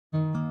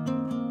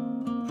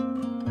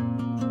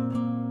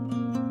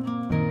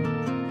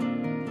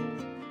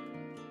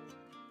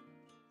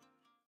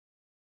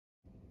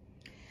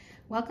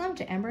Welcome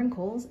to Ember and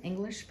Cole's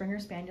English Springer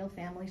Spaniel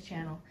Families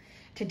channel.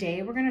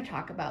 Today we're going to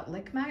talk about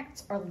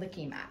Lickimats, or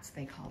Lickimats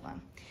they call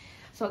them.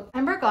 So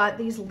Ember got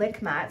these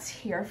Lickimats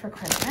here for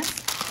Christmas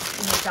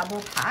in a double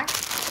pack.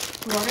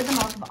 We ordered them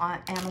off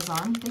of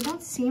Amazon. They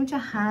don't seem to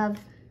have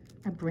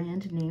a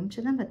brand name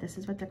to them, but this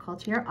is what they're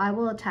called here. I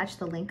will attach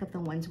the link of the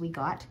ones we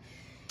got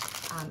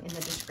in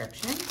the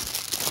description.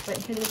 But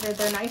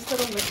they're nice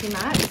little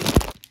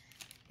Lickimats.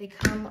 They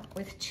come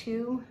with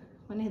two.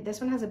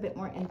 This one has a bit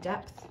more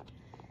in-depth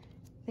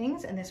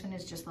things, and this one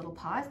is just little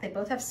paws. They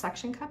both have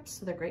suction cups,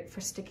 so they're great for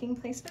sticking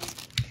places.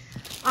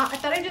 I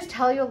thought I'd just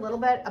tell you a little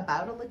bit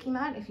about a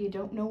Lickimat if you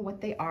don't know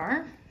what they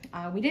are.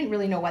 We didn't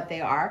really know what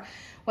they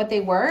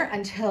were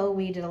until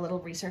we did a little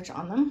research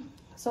on them.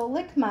 So a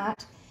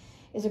Lickimat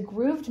is a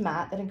grooved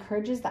mat that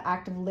encourages the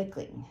act of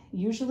licking,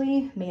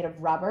 usually made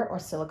of rubber or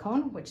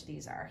silicone, which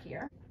these are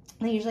here.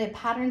 They usually have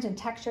patterns and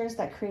textures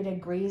that create a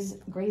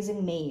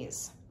grazing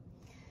maze.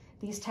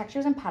 These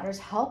textures and patterns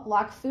help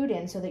lock food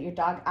in so that your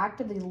dog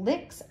actively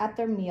licks at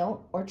their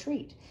meal or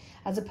treat,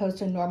 as opposed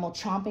to normal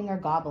chomping or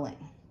gobbling.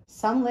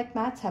 Some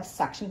Lickimats have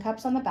suction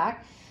cups on the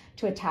back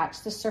to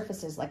attach the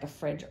surfaces like a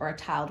fridge or a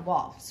tiled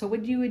wall. So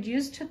what you would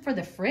use for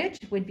the fridge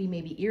would be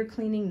maybe ear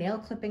cleaning, nail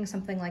clipping,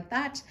 something like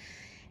that.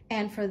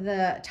 And for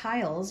the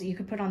tiles, you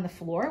could put on the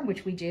floor,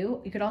 which we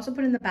do. You could also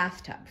put in the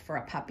bathtub for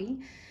a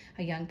puppy,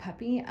 a young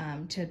puppy,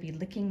 to be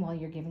licking while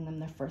you're giving them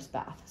their first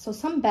bath. So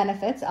some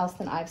benefits, else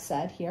than I've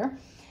said here,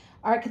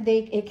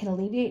 it can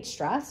alleviate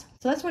stress.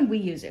 So that's when we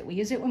use it. We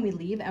use it when we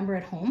leave Ember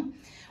at home,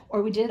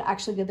 or we did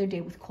actually the other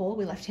day with Cole.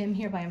 We left him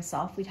here by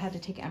himself. We'd had to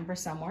take Ember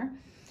somewhere.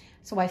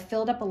 So I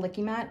filled up a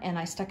Lickimat and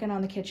I stuck it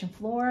on the kitchen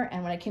floor.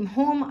 And when I came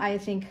home, I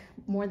think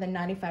more than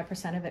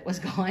 95% of it was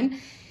gone.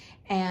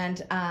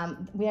 And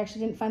we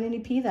actually didn't find any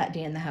pee that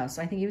day in the house.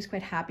 So I think he was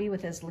quite happy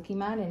with his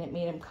Lickimat, and it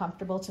made him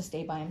comfortable to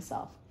stay by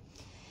himself.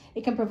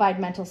 It can provide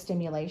mental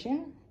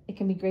stimulation. It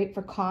can be great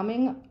for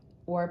calming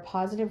or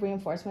positive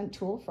reinforcement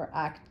tool for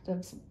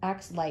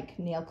acts like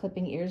nail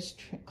clipping, ears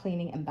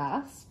cleaning, and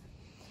baths.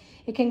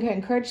 It can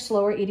encourage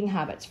slower eating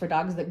habits for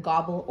dogs that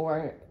gobble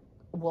or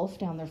wolf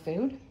down their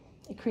food.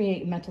 It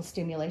creates mental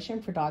stimulation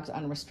for dogs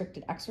on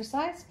restricted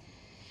exercise.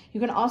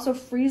 You can also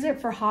freeze it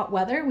for hot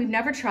weather. We've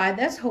never tried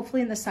this,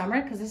 hopefully in the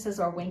summer, because this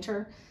is our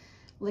winter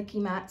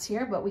Lickimats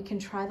here, but we can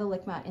try the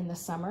Lickimat in the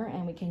summer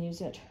and we can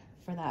use it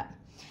for that.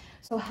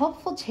 So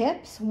helpful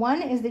tips.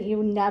 One is that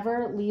you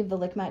never leave the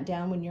Lickimat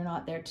down when you're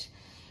not there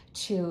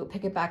to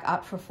pick it back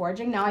up for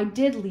foraging. Now I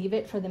did leave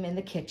it for them in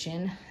the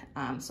kitchen,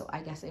 so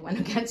I guess I went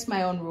against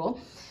my own rule,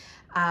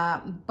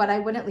 but I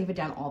wouldn't leave it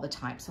down all the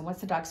time. So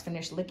once the dog's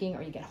finished licking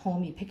or you get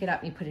home, you pick it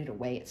up and you put it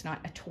away. It's not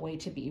a toy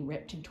to be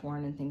ripped and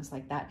torn and things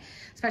like that.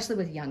 Especially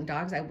with young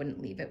dogs, I wouldn't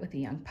leave it with a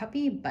young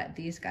puppy, but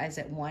these guys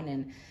at 1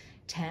 and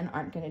 10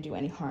 aren't gonna do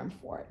any harm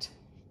for it.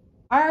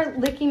 Our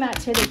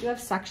Lickimat here, they do have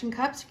suction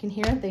cups. You can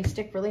hear they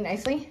stick really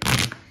nicely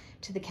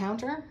to the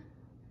counter.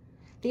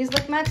 These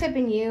Lickimats have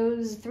been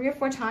used 3 or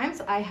 4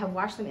 times. I have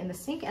washed them in the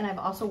sink, and I've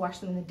also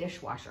washed them in the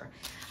dishwasher.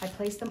 I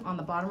placed them on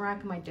the bottom rack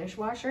of my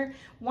dishwasher.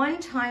 One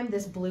time,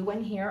 this blue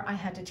one here, I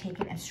had to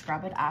take it and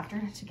scrub it after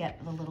to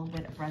get the little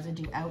bit of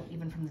residue out,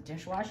 even from the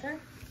dishwasher.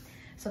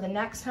 So the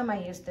next time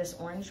I used this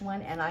orange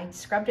one, and I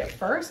scrubbed it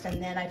first,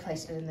 and then I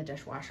placed it in the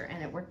dishwasher,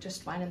 and it worked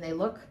just fine, and they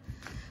look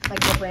like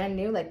they're brand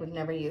new, like we've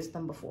never used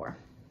them before.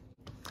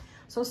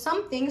 So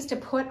some things to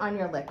put on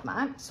your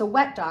Lickimat. So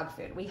wet dog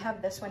food. We have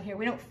this one here.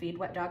 We don't feed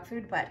wet dog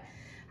food, but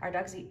our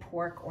dogs eat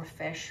pork or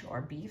fish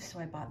or beef. So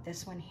I bought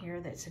this one here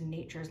that's in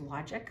Nature's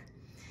Logic.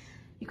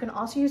 You can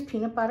also use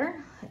peanut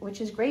butter, which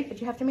is great, but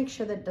you have to make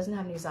sure that it doesn't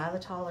have any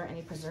xylitol or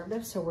any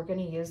preservatives. So we're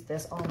gonna use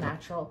this all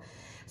natural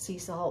sea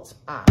salt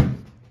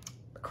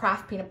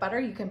craft peanut butter.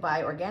 You can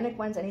buy organic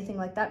ones, anything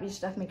like that. You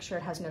just have to make sure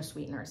it has no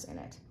sweeteners in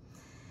it.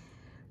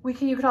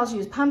 You could also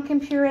use pumpkin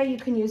puree. You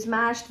can use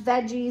mashed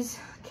veggies,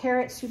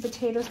 carrots, sweet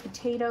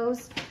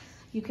potatoes.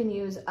 You can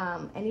use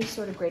any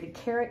sort of grated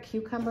carrot,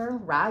 cucumber,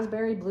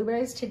 raspberry,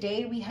 blueberries.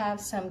 Today we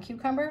have some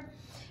cucumber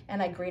and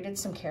I grated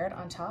some carrot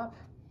on top.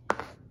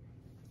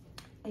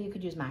 You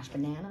could use mashed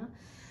banana,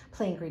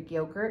 plain Greek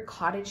yogurt,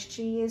 cottage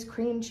cheese,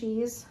 cream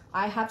cheese.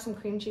 I have some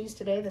cream cheese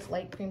today, this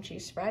light cream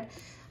cheese spread.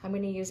 I'm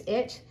gonna use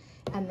it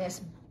and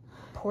this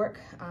pork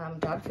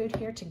dog food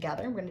here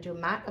together. I'm gonna do a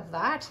mat of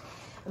that.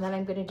 And then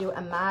I'm gonna do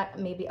a mat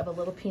maybe of a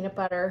little peanut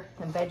butter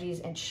and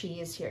veggies and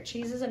cheese here.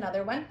 Cheese is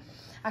another one.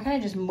 I kind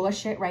of just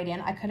mush it right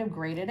in. I could have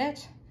grated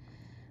it,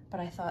 but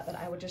I thought that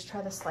I would just try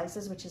the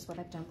slices, which is what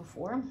I've done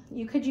before.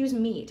 You could use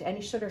meat,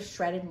 any sort of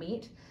shredded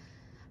meat.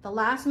 The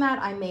last mat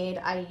I made,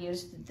 I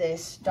used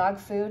this dog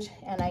food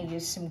and I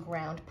used some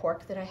ground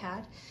pork that I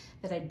had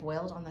that I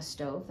boiled on the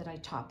stove that I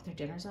topped their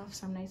dinners off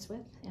some nights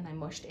with, and I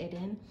mushed it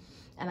in.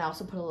 And I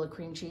also put a little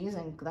cream cheese,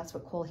 and that's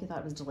what Cole, he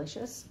thought was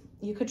delicious.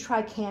 You could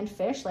try canned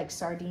fish like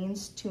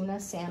sardines, tuna,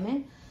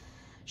 salmon,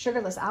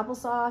 sugarless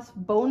applesauce,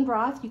 bone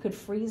broth. You could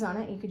freeze on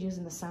it. You could use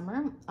in the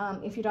summer.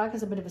 If your dog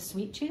has a bit of a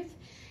sweet tooth,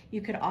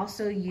 you could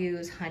also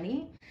use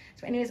honey.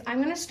 So anyways,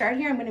 I'm gonna start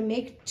here. I'm gonna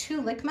make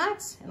 2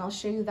 Lickimats, and I'll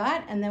show you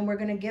that. And then we're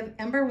gonna give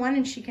Ember one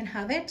and she can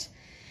have it.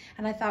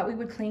 And I thought we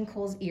would clean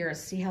Cole's ears,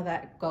 see how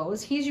that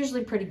goes. He's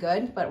usually pretty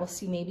good, but we'll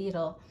see, maybe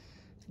it'll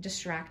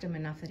distract him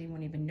enough that he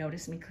won't even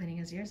notice me cleaning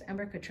his ears.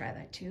 Ember could try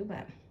that too,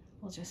 but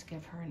we'll just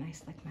give her a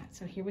nice Lickimat.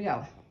 So here we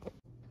go.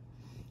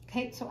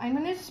 Okay, so I'm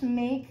gonna just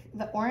make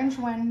the orange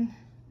one,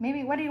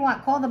 maybe, what do you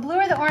want, Cole? The blue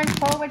or the orange,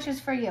 Cole? Which is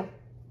for you?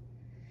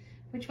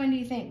 Which one do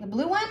you think? The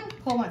blue one?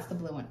 Cole wants the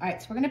blue one. All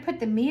right, so we're gonna put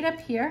the meat up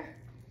here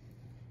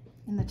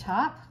in the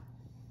top.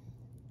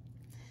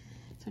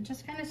 So it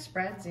just kind of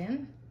spreads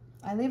in.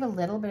 I leave a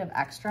little bit of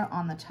extra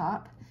on the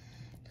top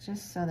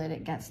just so that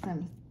it gets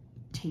them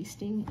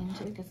tasting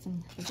into it, gets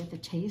them to get the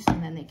taste,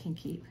 and then they can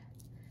keep.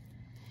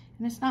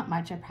 And it's not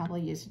much. I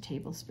probably used a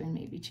tablespoon,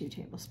 maybe 2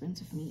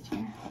 tablespoons of meat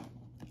here.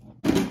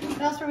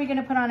 What else are we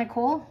gonna put on it,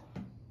 Cole?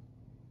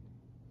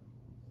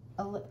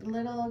 A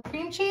little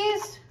cream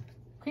cheese?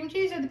 Cream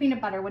cheese or the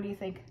peanut butter? What do you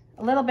think?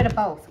 A little bit of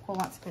both. Cole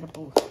wants a bit of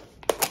both.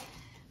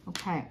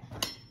 Okay.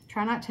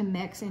 Try not to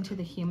mix into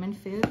the human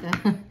food,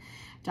 the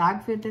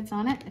dog food that's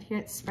on it, but here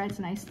it spreads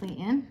nicely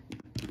in.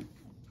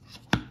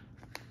 I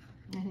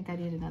think I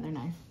need another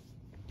knife.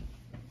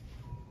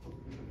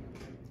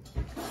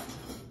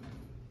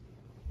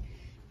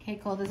 Okay,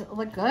 Cole, does it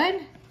look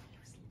good?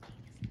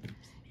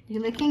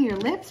 You licking your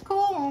lips,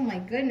 Cole? Oh my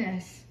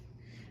goodness.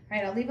 All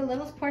right, I'll leave a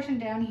little portion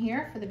down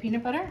here for the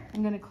peanut butter.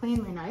 I'm gonna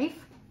clean my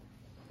knife.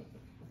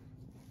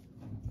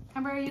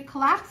 Amber, are you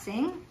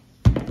collapsing?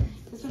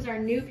 This was our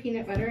new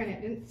peanut butter and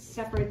it didn't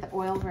separate the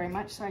oil very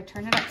much, so I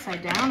turned it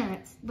upside down and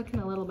it's looking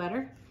a little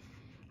better.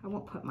 I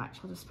won't put much,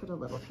 I'll just put a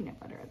little peanut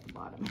butter at the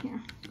bottom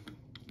here.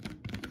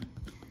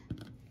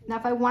 Now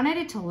if I wanted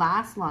it to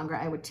last longer,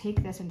 I would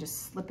take this and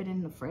just slip it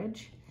in the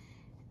fridge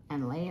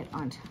and lay it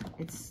on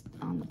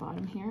the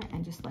bottom here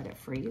and just let it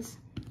freeze,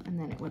 and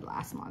then it would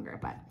last longer.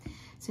 But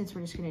since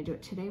we're just gonna do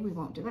it today, we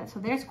won't do that. So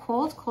there's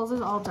Cole's. Cole's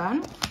is all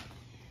done.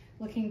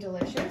 Looking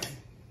delicious.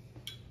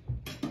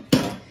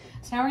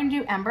 So now we're gonna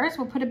do Ember's.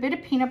 We'll put a bit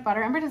of peanut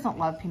butter. Ember doesn't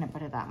love peanut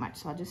butter that much,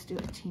 so I'll just do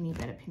a teeny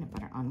bit of peanut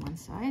butter on one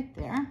side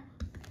there.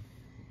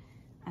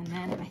 And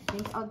then I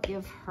think I'll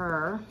give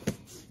her a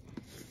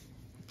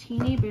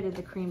teeny bit of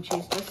the cream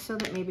cheese just so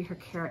that maybe her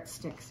carrot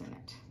sticks in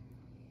it.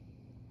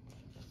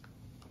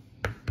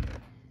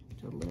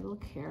 Do a little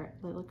carrot,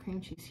 little cream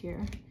cheese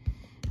here.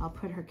 I'll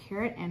put her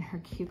carrot and her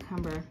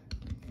cucumber,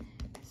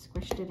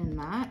 squished it in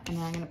that, and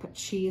then I'm gonna put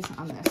cheese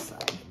on this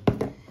side.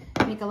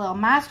 Make a little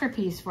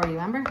masterpiece for you,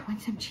 Ember.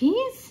 Want some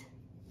cheese?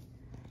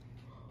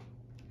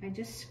 I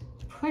just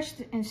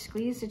pushed and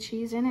squeezed the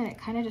cheese in and it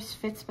kind of just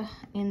fits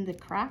in the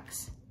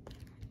cracks.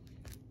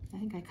 I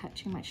think I cut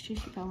too much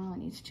cheese. She probably only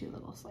needs 2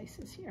 little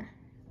slices here.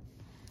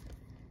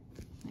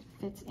 It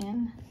fits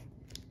in.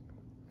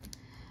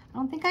 I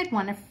don't think I'd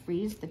want to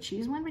freeze the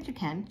cheese one, but you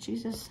can.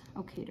 Cheese is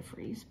okay to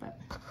freeze, but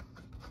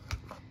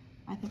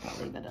I think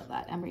I'll leave it at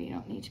that. Ember, you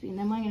don't need to be. And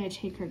then I'm going to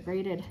take her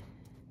grated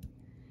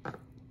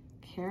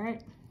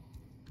carrot.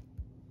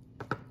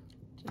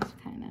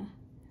 Just kind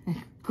of.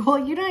 Cole,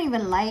 you don't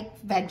even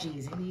like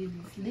veggies and you're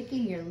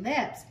licking your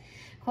lips.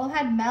 Cole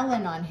had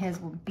melon on his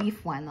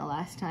beef one the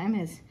last time,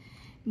 his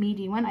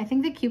meaty one. I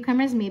think the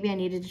cucumbers, maybe I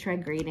needed to try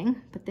grating,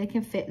 but they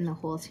can fit in the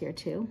holes here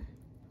too.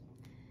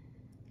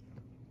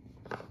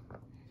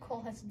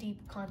 Cole has deep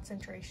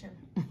concentration.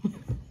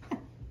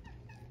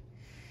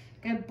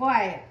 Good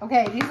boy.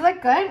 Okay, these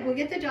look good. We'll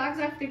get the dogs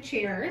off their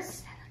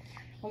chairs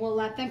and we'll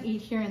let them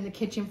eat here in the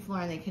kitchen floor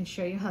and they can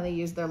show you how they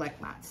use their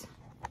Lickimats.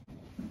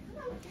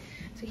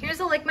 So here's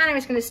the Lickimat. I'm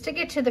just going to stick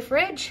it to the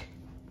fridge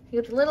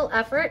with a little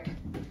effort.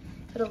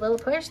 Put a little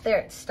push. There,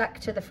 it's stuck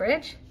to the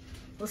fridge.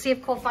 We'll see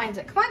if Cole finds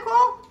it. Come on,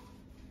 Cole.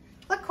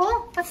 Look,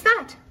 Cole. What's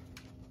that?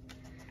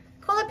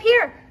 Cole, up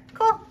here.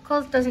 Cole.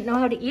 Cole doesn't know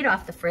how to eat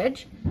off the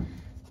fridge.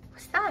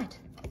 What's that?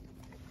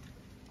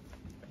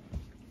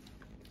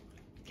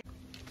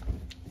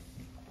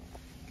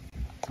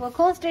 So while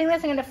Cole's doing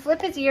this, I'm going to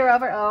flip his ear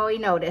over. Oh, he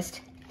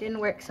noticed. Didn't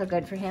work so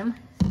good for him.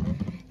 I'm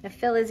going to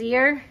fill his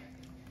ear.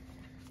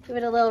 Give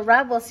it a little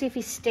rub. We'll see if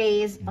he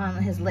stays on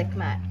his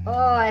Lickimat.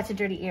 Oh, that's a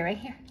dirty ear right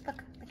here.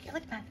 Look, look your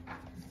Lickimat.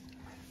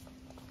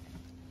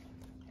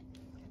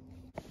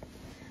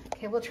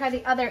 Okay, we'll try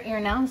the other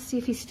ear now. See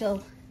if he's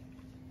still.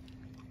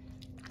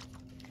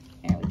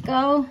 There we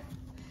go.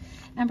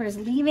 Ember is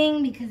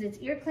leaving because it's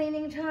ear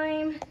cleaning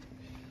time.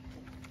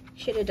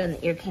 Should have done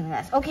the ear cleaning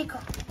last. Okay,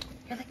 cool.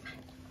 Your Lickimat.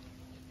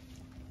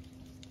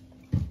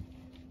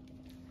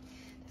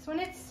 This one,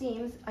 it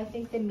seems, I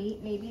think the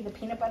meat, maybe the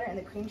peanut butter and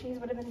the cream cheese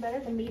would have been better.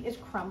 The meat is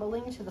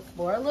crumbling to the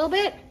floor a little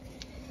bit.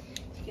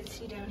 You can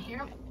see down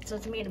here. So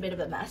it's made a bit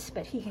of a mess,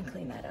 but he can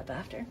clean that up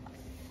after.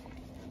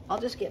 I'll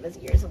just give his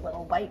ears a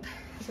little wipe.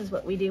 This is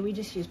what we do. We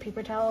just use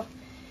paper towel.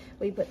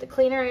 We put the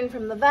cleaner in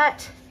from the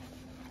vet.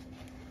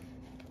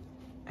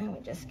 And we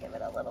just give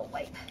it a little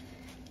wipe.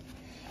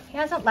 He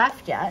hasn't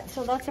left yet,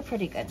 so that's a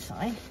pretty good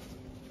sign.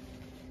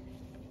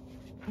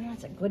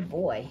 That's a good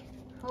boy.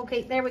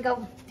 Okay, there we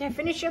go. There,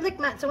 finish your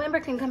Lickimat so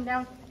Ember can come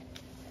down.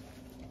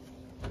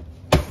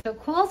 So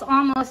Cole's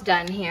almost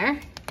done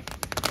here.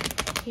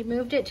 He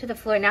moved it to the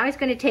floor. Now he's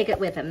going to take it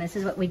with him. This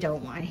is what we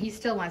don't want. He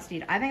still wants to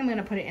eat it. I think I'm going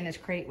to put it in his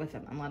crate with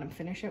him and let him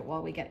finish it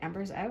while we get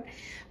Ember's out.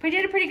 But he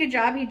did a pretty good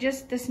job.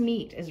 This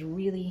meat is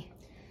really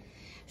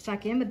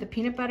stuck in, but the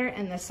peanut butter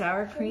and the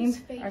sour cream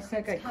are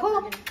quite good.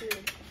 Cole,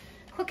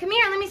 Cole, come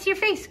here. Let me see your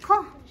face.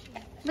 Cole,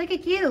 look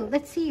at you.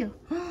 Let's see you.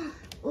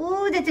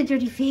 Oh, that's a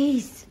dirty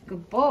face.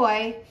 Good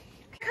boy.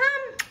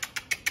 Come.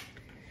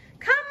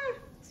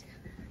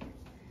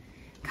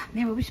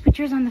 There, we'll just put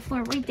yours on the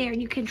floor right there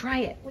and you can try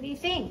it. What do you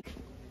think?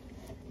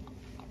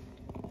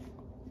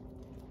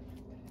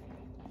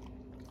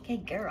 Okay,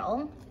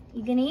 girl.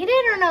 You gonna eat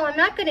it or no? I'm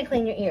not gonna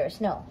clean your ears,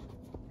 no.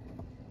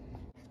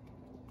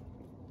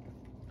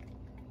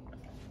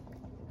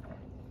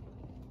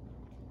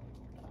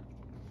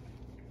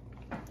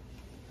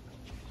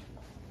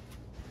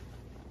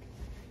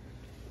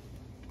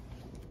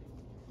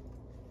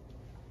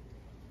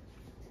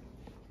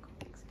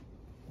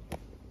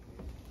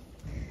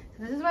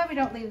 This is why we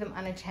don't leave them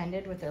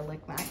unattended with their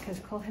Lickimat, because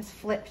Cole has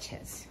flipped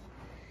his.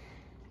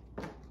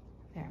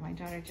 There, my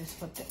daughter just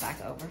flipped it back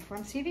over for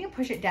him. See if you can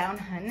push it down,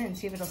 hun, and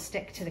see if it'll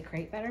stick to the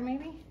crate better,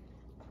 maybe?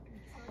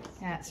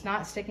 Yeah, it's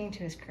not sticking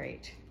to his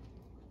crate.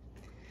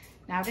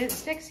 Now did it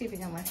stick? See if you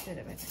can lift it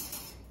a bit.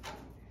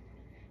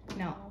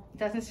 No, it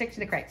doesn't stick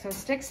to the crate. So it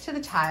sticks to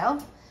the tile,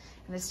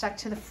 and it's stuck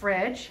to the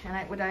fridge, and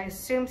I would, I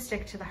assume,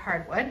 stick to the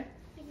hardwood. I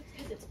think it's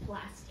because it's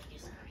plastic.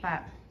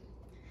 But,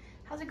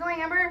 how's it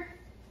going, Ember?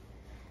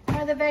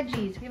 How are the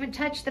veggies? We haven't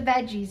touched the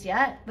veggies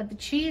yet, but the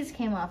cheese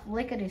came off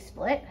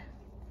lickety-split.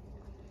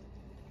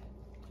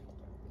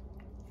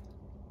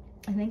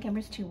 I think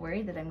Ember's too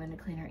worried that I'm going to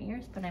clean her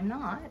ears, but I'm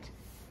not.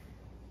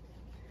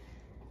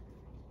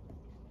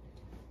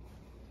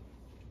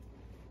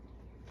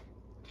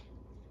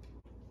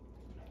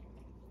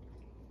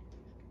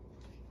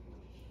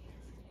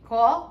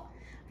 Cole?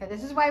 Okay,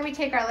 this is why we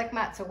take our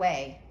Lickimats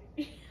away.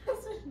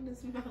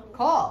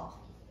 Cole.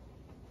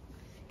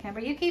 Amber,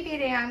 you keep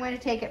eating. I'm going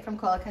to take it from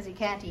Cole because he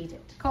can't eat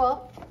it.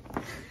 Cole?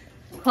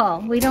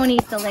 Cole, we don't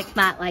eat the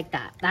Lickimat like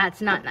that.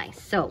 That's not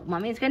nice. So,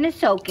 Mommy's going to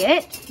soak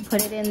it and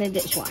put it in the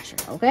dishwasher,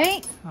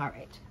 okay? All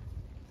right.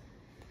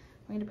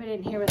 I'm going to put it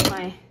in here with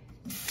my... I'm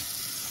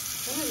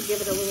going to give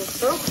it a little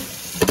soak.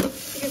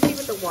 You can see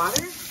with the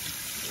water,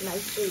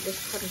 nicely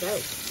just comes out.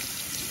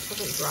 It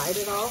hasn't dried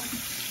at all.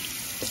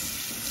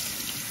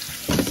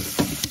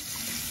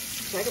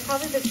 So I could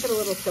probably just put a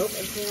little soap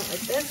and clean it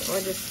like this, or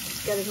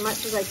just get as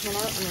much as I can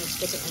out and then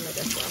stick it in the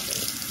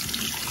dishwasher.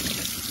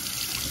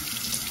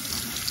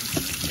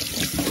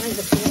 I think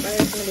the peanut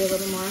butter is going to be a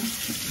little more, the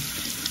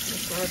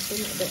sour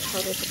cream a bit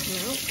harder to come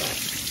out, but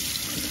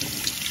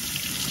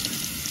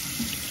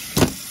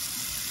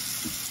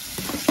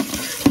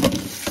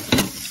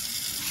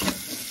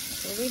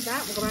we'll leave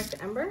that. We'll go back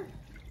to Ember.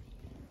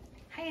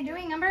 How you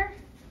doing, Ember?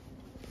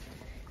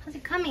 How's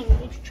it coming?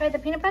 Did you try the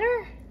peanut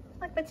butter?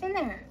 Look what's in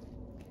there.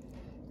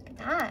 Look at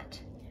that.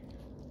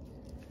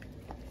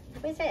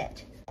 What is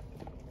it?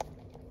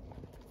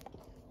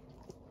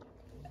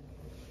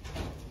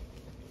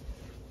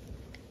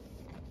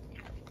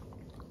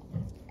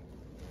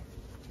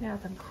 Now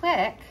if I'm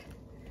quick,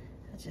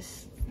 I'll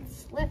just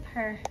slip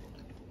her.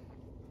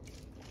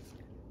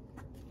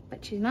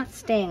 But she's not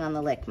staying on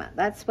the Lickimat.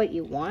 That's what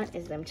you want,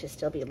 is them to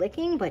still be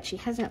licking, but she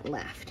hasn't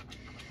left.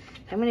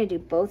 I'm gonna do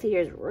both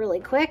ears really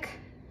quick.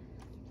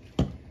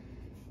 There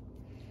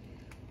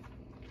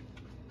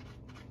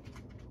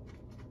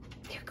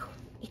you go,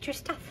 eat your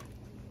stuff.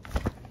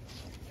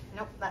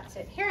 Nope, that's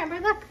it. Here, Ember,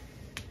 look.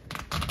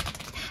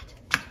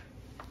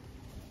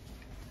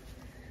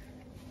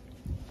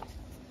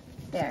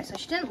 There, so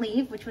she didn't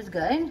leave, which was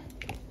good.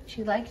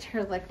 She liked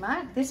her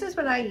Lickimat. This is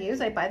what I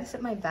use. I buy this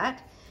at my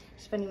vet.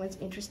 If anyone's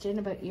interested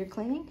about ear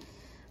cleaning,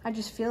 I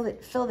just fill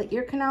the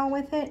ear canal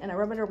with it and I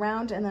rub it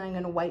around, and then I'm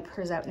gonna wipe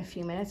hers out in a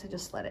few minutes. I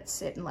just let it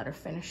sit and let her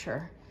finish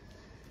her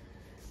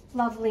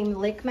lovely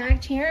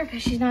Lickimat here,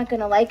 because she's not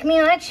gonna like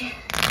me much.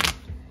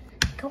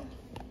 Go.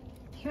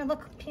 Here,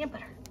 look, peanut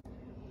butter.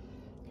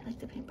 You like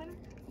the peanut butter?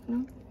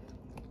 No?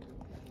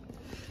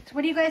 So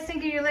what do you guys think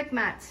of your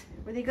Lickimats?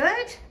 Were they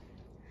good?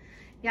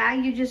 Yeah,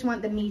 you just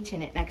want the meat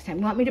in it next time.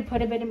 You want me to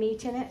put a bit of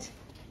meat in it?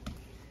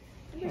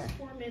 Here's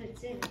 4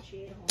 minutes in and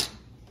she ate a whole.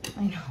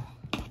 I know.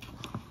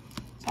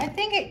 I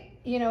think it,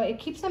 you know, it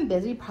keeps them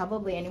busy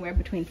probably anywhere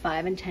between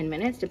 5 and 10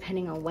 minutes,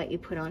 depending on what you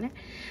put on it.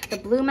 The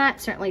blue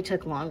mat certainly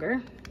took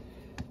longer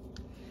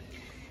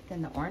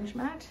than the orange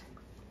mat,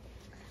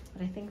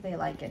 but I think they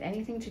like it.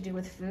 Anything to do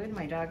with food,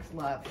 my dogs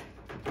love.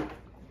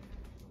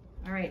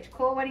 All right,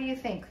 Cole, what do you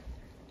think?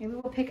 Maybe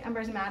we'll pick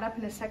Ember's mat up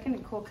in a second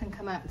and Cole can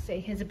come out and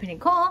say his opinion.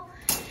 Cole,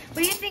 what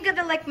do you think of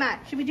the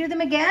Lickimat? Should we do them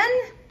again?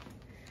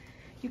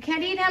 You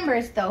can't eat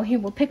Ember's though. Here,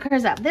 we'll pick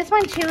hers up. This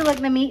one too, like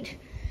the meat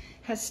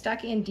has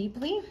stuck in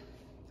deeply.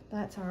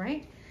 That's all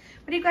right.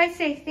 What do you guys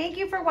say? Thank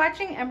you for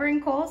watching Ember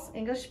and Cole's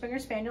English Springer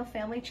Spaniel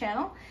family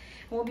channel.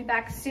 We'll be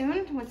back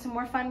soon with some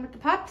more fun with the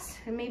pups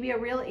and maybe a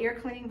real ear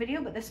cleaning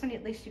video, but this one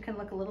at least you can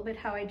look a little bit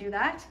how I do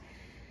that.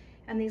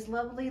 And these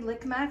lovely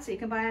Lickimats that you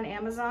can buy on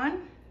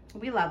Amazon.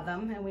 We love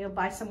them, and we'll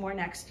buy some more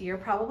next year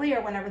probably,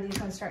 or whenever these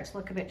ones start to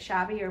look a bit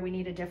shabby or we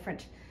need a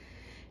different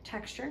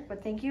texture.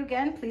 But thank you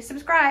again. Please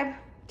subscribe.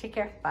 Take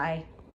care. Bye.